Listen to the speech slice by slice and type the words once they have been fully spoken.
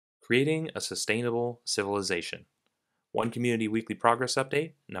Creating a Sustainable Civilization. One Community Weekly Progress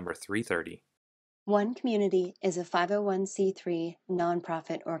Update, number 330. One Community is a 501c3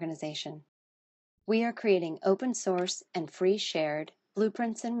 nonprofit organization. We are creating open source and free shared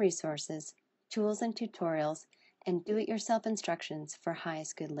blueprints and resources, tools and tutorials, and do-it-yourself instructions for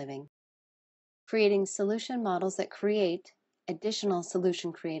highest good living. Creating solution models that create additional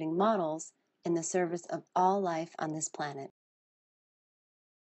solution creating models in the service of all life on this planet.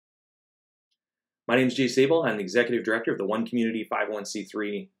 My name is Jay Sable. I'm the Executive Director of the One Community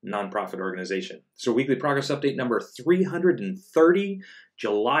 501c3 nonprofit organization. So Weekly Progress Update number 330,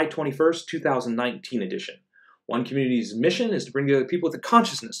 July 21st, 2019 edition. One Community's mission is to bring together people with a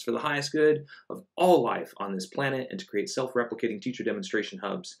consciousness for the highest good of all life on this planet and to create self-replicating teacher demonstration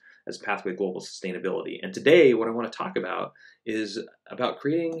hubs as a pathway to global sustainability. And today, what I want to talk about is about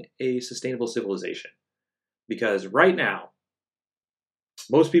creating a sustainable civilization. Because right now,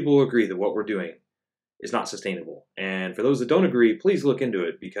 most people will agree that what we're doing is not sustainable. And for those that don't agree, please look into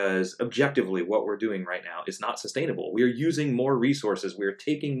it, because objectively what we're doing right now is not sustainable. We are using more resources. We are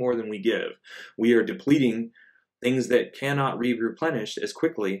taking more than we give. We are depleting things that cannot be replenished as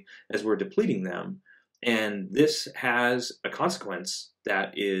quickly as we're depleting them. And this has a consequence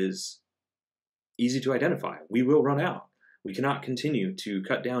that is easy to identify. We will run out. We cannot continue to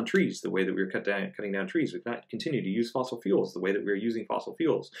cut down trees the way that we're cutting down trees. We cannot continue to use fossil fuels the way that we're using fossil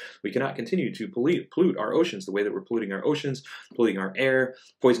fuels. We cannot continue to pollute our oceans the way that we're polluting our oceans, polluting our air,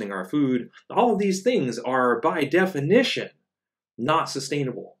 poisoning our food. All of these things are, by definition, not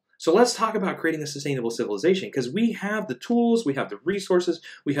sustainable. So let's talk about creating a sustainable civilization, because we have the tools, we have the resources,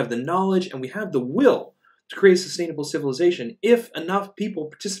 we have the knowledge, and we have the will to create a sustainable civilization if enough people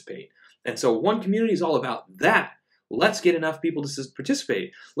participate. And so One Community is all about that. Let's get enough people to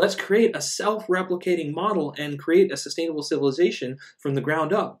participate. Let's create a self-replicating model and create a sustainable civilization from the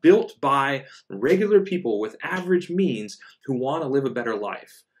ground up, built by regular people with average means who want to live a better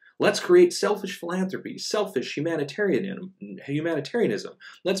life. Let's create selfish philanthropy, selfish humanitarianism.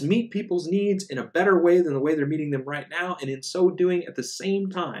 Let's meet people's needs in a better way than the way they're meeting them right now, and in so doing, at the same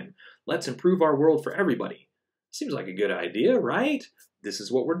time, let's improve our world for everybody. Seems like a good idea, right? This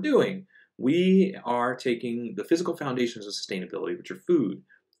is what we're doing. We are taking the physical foundations of sustainability, which are food,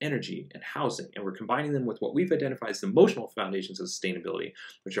 energy, and housing, and we're combining them with what we've identified as the emotional foundations of sustainability,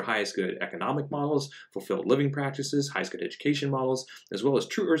 which are highest good economic models, fulfilled living practices, highest good education models, as well as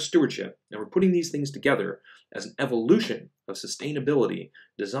true earth stewardship. And we're putting these things together as an evolution of sustainability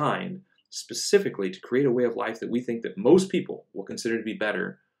designed specifically to create a way of life that we think that most people will consider to be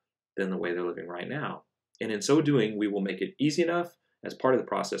better than the way they're living right now. And in so doing, we will make it easy enough. As part of the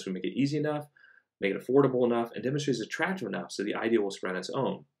process, we make it easy enough, make it affordable enough, and demonstrate it's attractive enough so the idea will spread on its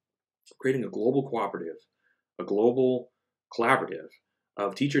own. Creating a global cooperative, a global collaborative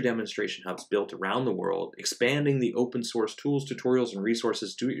of teacher demonstration hubs built around the world, expanding the open source tools, tutorials, and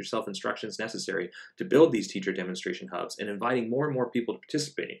resources, do-it-yourself instructions necessary to build these teacher demonstration hubs, and inviting more and more people to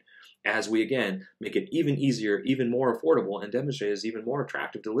participate as we, again, make it even easier, even more affordable, and demonstrate it's even more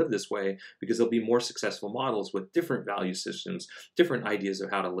attractive to live this way, because there'll be more successful models with different value systems, different ideas of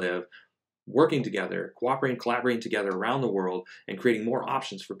how to live, working together, cooperating, collaborating together around the world, and creating more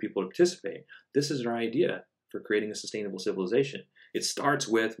options for people to participate. This is our idea for creating a sustainable civilization. It starts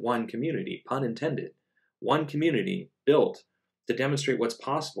with one community, pun intended. One community built to demonstrate what's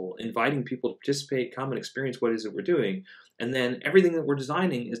possible, inviting people to participate, come and experience what it is that we're doing, and then everything that we're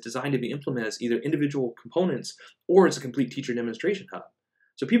designing is designed to be implemented as either individual components or as a complete teacher demonstration hub.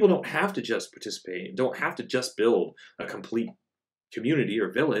 So people don't have to just participate, don't have to just build a complete community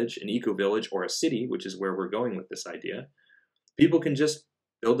or village, an eco-village, or a city, which is where we're going with this idea. People can just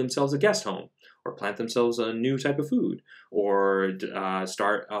build themselves a guest home, or plant themselves a new type of food, or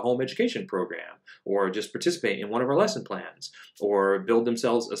start a home education program, or just participate in one of our lesson plans, or build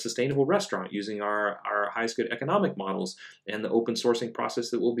themselves a sustainable restaurant using our highest good economic models and the open sourcing process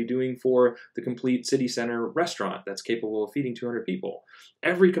that we'll be doing for the complete city center restaurant that's capable of feeding 200 people.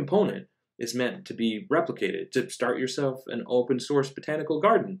 Every component is meant to be replicated, to start yourself an open source botanical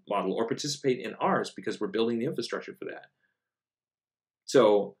garden model, or participate in ours because we're building the infrastructure for that.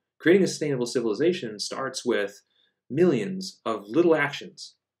 So creating a sustainable civilization starts with millions of little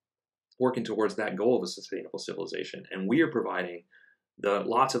actions working towards that goal of a sustainable civilization. And we are providing the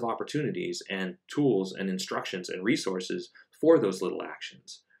lots of opportunities and tools and instructions and resources for those little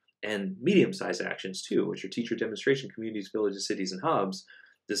actions, and medium-sized actions too, which are teacher demonstration communities, villages, cities, and hubs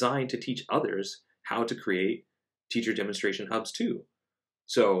designed to teach others how to create teacher demonstration hubs too.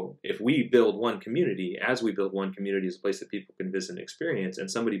 So if we build one community, as we build one community as a place that people can visit and experience, and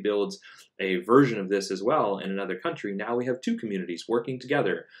somebody builds a version of this as well in another country, now we have two communities working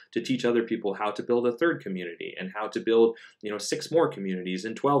together to teach other people how to build a third community and how to build, 6 more communities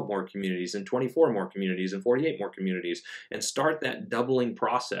and 12 more communities and 24 more communities and 48 more communities, and start that doubling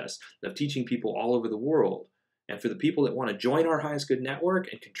process of teaching people all over the world. And for the people that want to join our Highest Good Network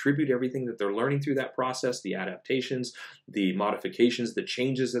and contribute everything that they're learning through that process, the adaptations, the modifications, the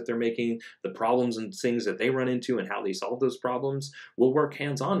changes that they're making, the problems and things that they run into and how they solve those problems, we'll work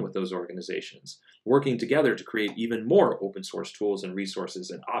hands-on with those organizations, working together to create even more open source tools and resources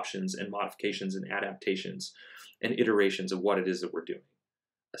and options and modifications and adaptations and iterations of what it is that we're doing.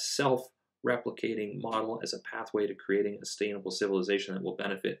 A self-replicating model as a pathway to creating a sustainable civilization that will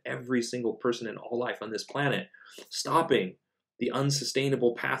benefit every single person in all life on this planet, stopping the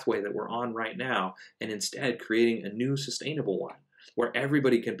unsustainable pathway that we're on right now, and instead creating a new sustainable one where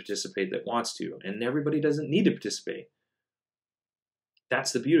everybody can participate that wants to, and everybody doesn't need to participate.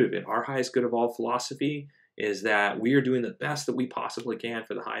 That's the beauty of it. Our highest good of all philosophy is that we are doing the best that we possibly can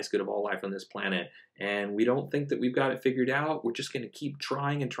for the highest good of all life on this planet. And we don't think that we've got it figured out. We're just going to keep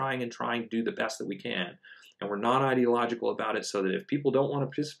trying and trying and trying to do the best that we can. And we're not ideological about it, so that if people don't want to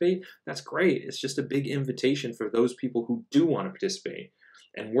participate, that's great. It's just a big invitation for those people who do want to participate.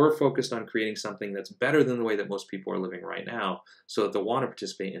 And we're focused on creating something that's better than the way that most people are living right now, so that they'll want to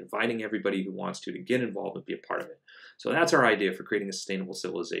participate, inviting everybody who wants to get involved and be a part of it. So that's our idea for creating a sustainable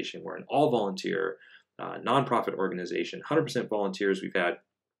civilization. We're an all-volunteer nonprofit organization, 100% volunteers. We've had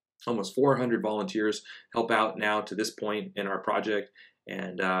almost 400 volunteers help out now to this point in our project,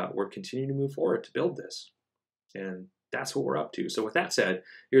 and we're continuing to move forward to build this. And that's what we're up to. So with that said,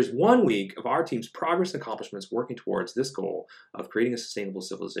 here's 1 week of our team's progress and accomplishments working towards this goal of creating a sustainable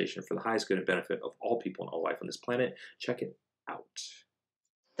civilization for the highest good and benefit of all people and all life on this planet. Check it out.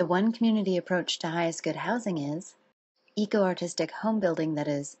 The one community approach to highest good housing is eco-artistic home building that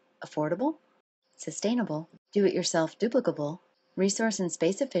is affordable, sustainable, do-it-yourself duplicable, resource and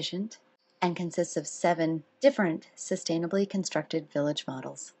space efficient, and consists of 7 different sustainably constructed village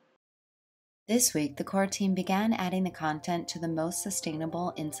models. This week, the core team began adding the content to the most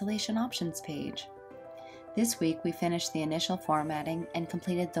sustainable insulation options page. This week, we finished the initial formatting and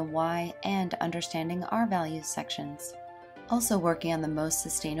completed the why and understanding our values sections. Also working on the most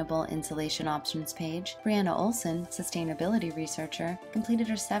sustainable insulation options page, Brianna Olson, sustainability researcher, completed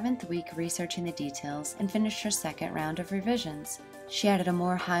her 7th week researching the details and finished her 2nd round of revisions. She added a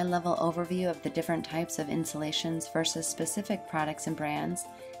more high-level overview of the different types of insulations versus specific products and brands,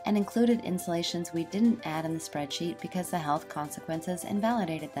 and included insulations we didn't add in the spreadsheet because the health consequences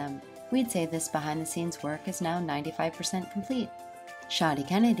invalidated them. We'd say this behind-the-scenes work is now 95% complete. Shadi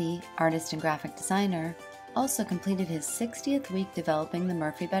Kennedy, artist and graphic designer, also completed his 60th week developing the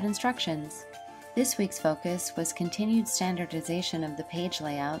Murphy bed instructions. This week's focus was continued standardization of the page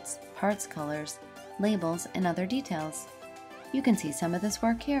layouts, parts colors, labels, and other details. You can see some of this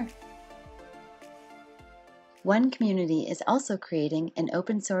work here. One Community is also creating an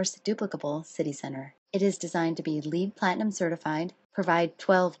open-source duplicable city center. It is designed to be LEED Platinum certified, provide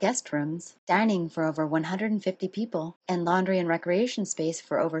 12 guest rooms, dining for over 150 people, and laundry and recreation space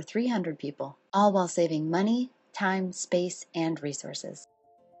for over 300 people, all while saving money, time, space, and resources.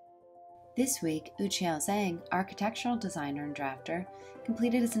 This week, Uchiao Zhang, architectural designer and drafter,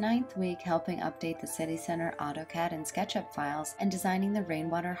 completed his 9th week helping update the City Center AutoCAD and SketchUp files and designing the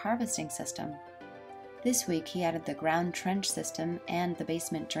rainwater harvesting system. This week, he added the ground trench system and the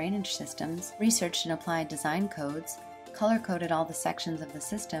basement drainage systems, researched and applied design codes, color-coded all the sections of the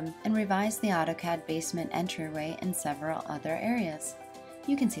system, and revised the AutoCAD basement entryway and several other areas.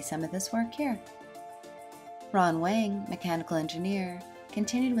 You can see some of this work here. Ron Wang, mechanical engineer,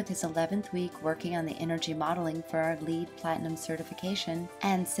 continued with his 11th week working on the energy modeling for our LEED Platinum certification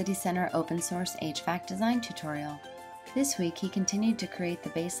and City Center open source HVAC design tutorial. This week, he continued to create the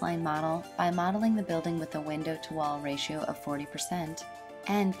baseline model by modeling the building with a window-to-wall ratio of 40%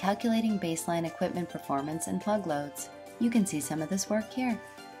 and calculating baseline equipment performance and plug loads. You can see some of this work here.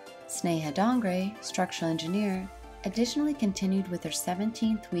 Sneha Dongre, structural engineer, additionally continued with her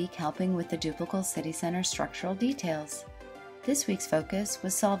 17th week helping with the Duplicable City Center structural details. This week's focus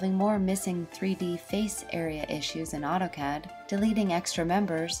was solving more missing 3D face area issues in AutoCAD, deleting extra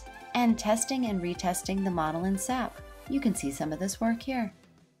members, and testing and retesting the model in SAP. You can see some of this work here.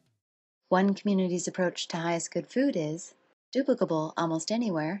 One Community's approach to highest good food is duplicable almost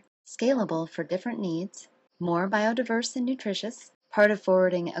anywhere, scalable for different needs, more biodiverse and nutritious, part of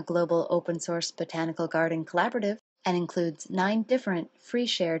forwarding a global open-source botanical garden collaborative, and includes 9 different free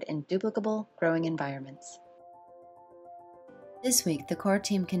shared and duplicable growing environments. This week, the core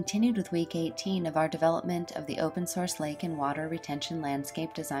team continued with week 18 of our development of the open source lake and water retention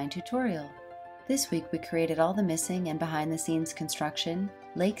landscape design tutorial. This week, we created all the missing and behind-the-scenes construction,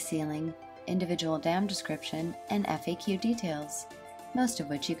 lake sealing, individual dam description, and FAQ details, most of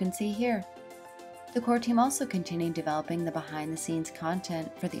which you can see here. The core team also continued developing the behind-the-scenes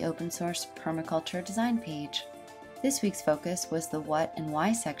content for the open source permaculture design page. This week's focus was the what and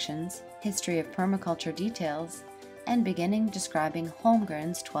why sections, history of permaculture details, and beginning describing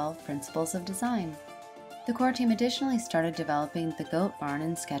Holmgren's 12 principles of design. The core team additionally started developing the goat barn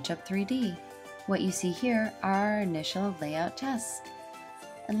in SketchUp 3D. What you see here are our initial layout tests.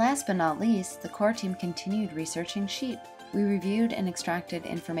 And last but not least, the core team continued researching sheep. We reviewed and extracted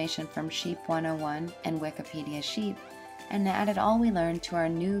information from Sheep 101 and Wikipedia Sheep, and added all we learned to our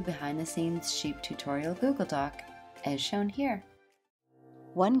new behind-the-scenes sheep tutorial Google Doc, as shown here.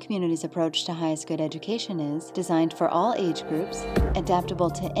 One Community's approach to highest good education is designed for all age groups, adaptable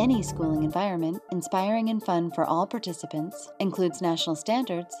to any schooling environment, inspiring and fun for all participants, includes national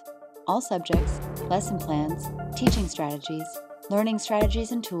standards, all subjects, lesson plans, teaching strategies, learning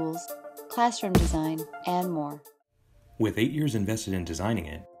strategies and tools, classroom design, and more. With 8 years invested in designing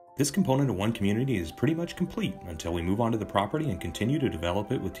it, this component of One Community is pretty much complete until we move on to the property and continue to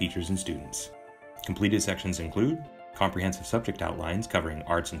develop it with teachers and students. Completed sections include comprehensive subject outlines covering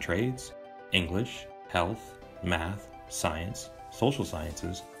arts and trades, English, health, math, science, social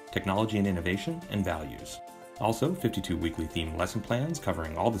sciences, technology and innovation, and values. Also, 52 weekly themed lesson plans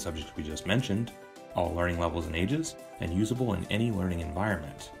covering all the subjects we just mentioned, all learning levels and ages, and usable in any learning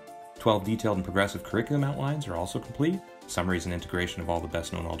environment. 12 detailed and progressive curriculum outlines are also complete, summaries and integration of all the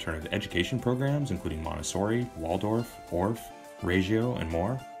best-known alternative education programs, including Montessori, Waldorf, Orff, Reggio, and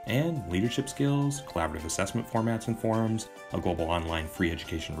more, and leadership skills, collaborative assessment formats and forums, a global online free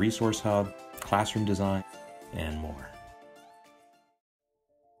education resource hub, classroom design, and more.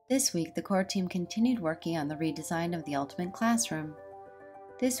 This week, the core team continued working on the redesign of the ultimate classroom.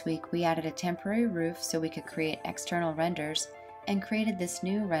 This week, we added a temporary roof so we could create external renders, and created this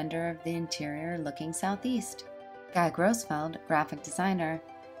new render of the interior looking southeast. Guy Grossfeld, graphic designer,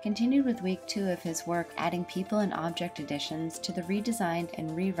 continued with week 2 of his work adding people and object additions to the redesigned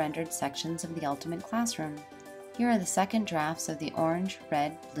and re-rendered sections of the ultimate classroom. Here are the second drafts of the orange,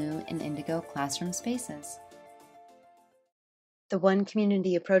 red, blue, and indigo classroom spaces. The One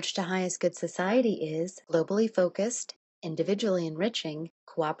Community approach to highest good society is globally focused, individually enriching,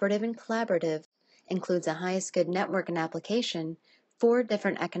 cooperative and collaborative, includes a highest good network and application, 4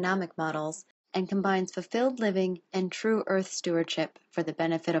 different economic models, and combines fulfilled living and true earth stewardship for the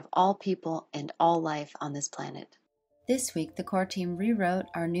benefit of all people and all life on this planet. This week, the core team rewrote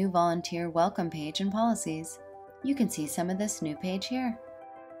our new volunteer welcome page and policies. You can see some of this new page here.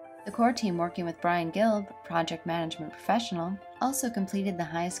 The core team, working with Brian Gilb, project management professional, also completed the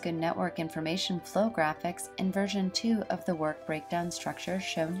highest good network information flow graphics in version 2 of the work breakdown structure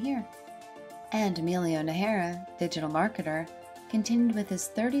shown here. And Emilio Najera, digital marketer, continued with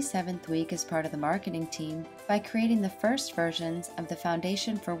his 37th week as part of the marketing team by creating the first versions of the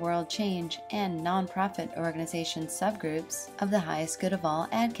Foundation for World Change and nonprofit organization subgroups of the Highest Good of All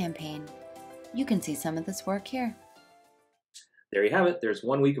ad campaign. You can see some of this work here. There you have it. There's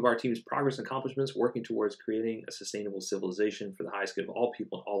 1 week of our team's progress and accomplishments working towards creating a sustainable civilization for the highest good of all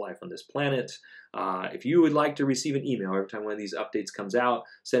people and all life on this planet. If you would like to receive an email every time one of these updates comes out,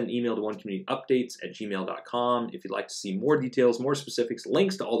 send an email to onecommunityupdates@gmail.com. If you'd like to see more details, more specifics,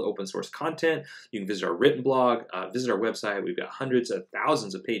 links to all the open source content, you can visit our written blog, visit our website. We've got hundreds of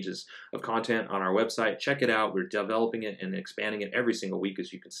thousands of pages of content on our website. Check it out. We're developing it and expanding it every single week,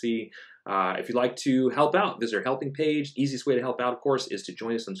 as you can see. If you'd like to help out, visit our helping page. Easiest way to help out, of course, is to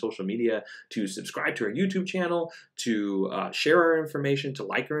join us on social media, to subscribe to our YouTube channel, to share our information, to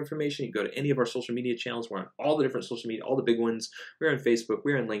like our information. You go to any of our social media channels. We're on all the different social media, all the big ones. We're on Facebook,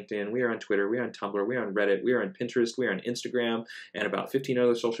 we're on LinkedIn, we are on Twitter, we're on Tumblr, we're on Reddit, we're on Pinterest, we're on Instagram, and about 15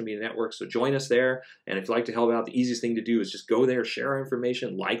 other social media networks. So join us there. And if you'd like to help out, the easiest thing to do is just go there, share our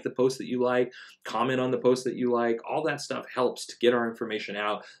information, like the post that you like, comment on the post that you like. All that stuff helps to get our information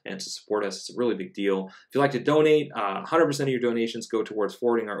out and to support us. It's a really big deal. If you'd like to donate, 100% of your donations go towards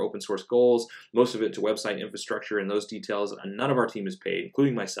forwarding our open source goals, most of it to website infrastructure and those details. None of our team is paid,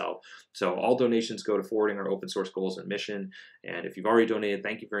 including myself. So all donations go to forwarding our open source goals and mission. And if you've already donated,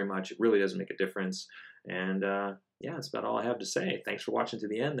 thank you very much. It really does make a difference. And yeah, that's about all I have to say. Thanks for watching to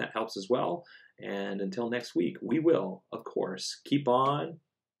the end. That helps as well. And until next week, we will, of course, keep on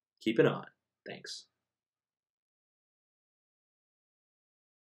keeping on. Thanks.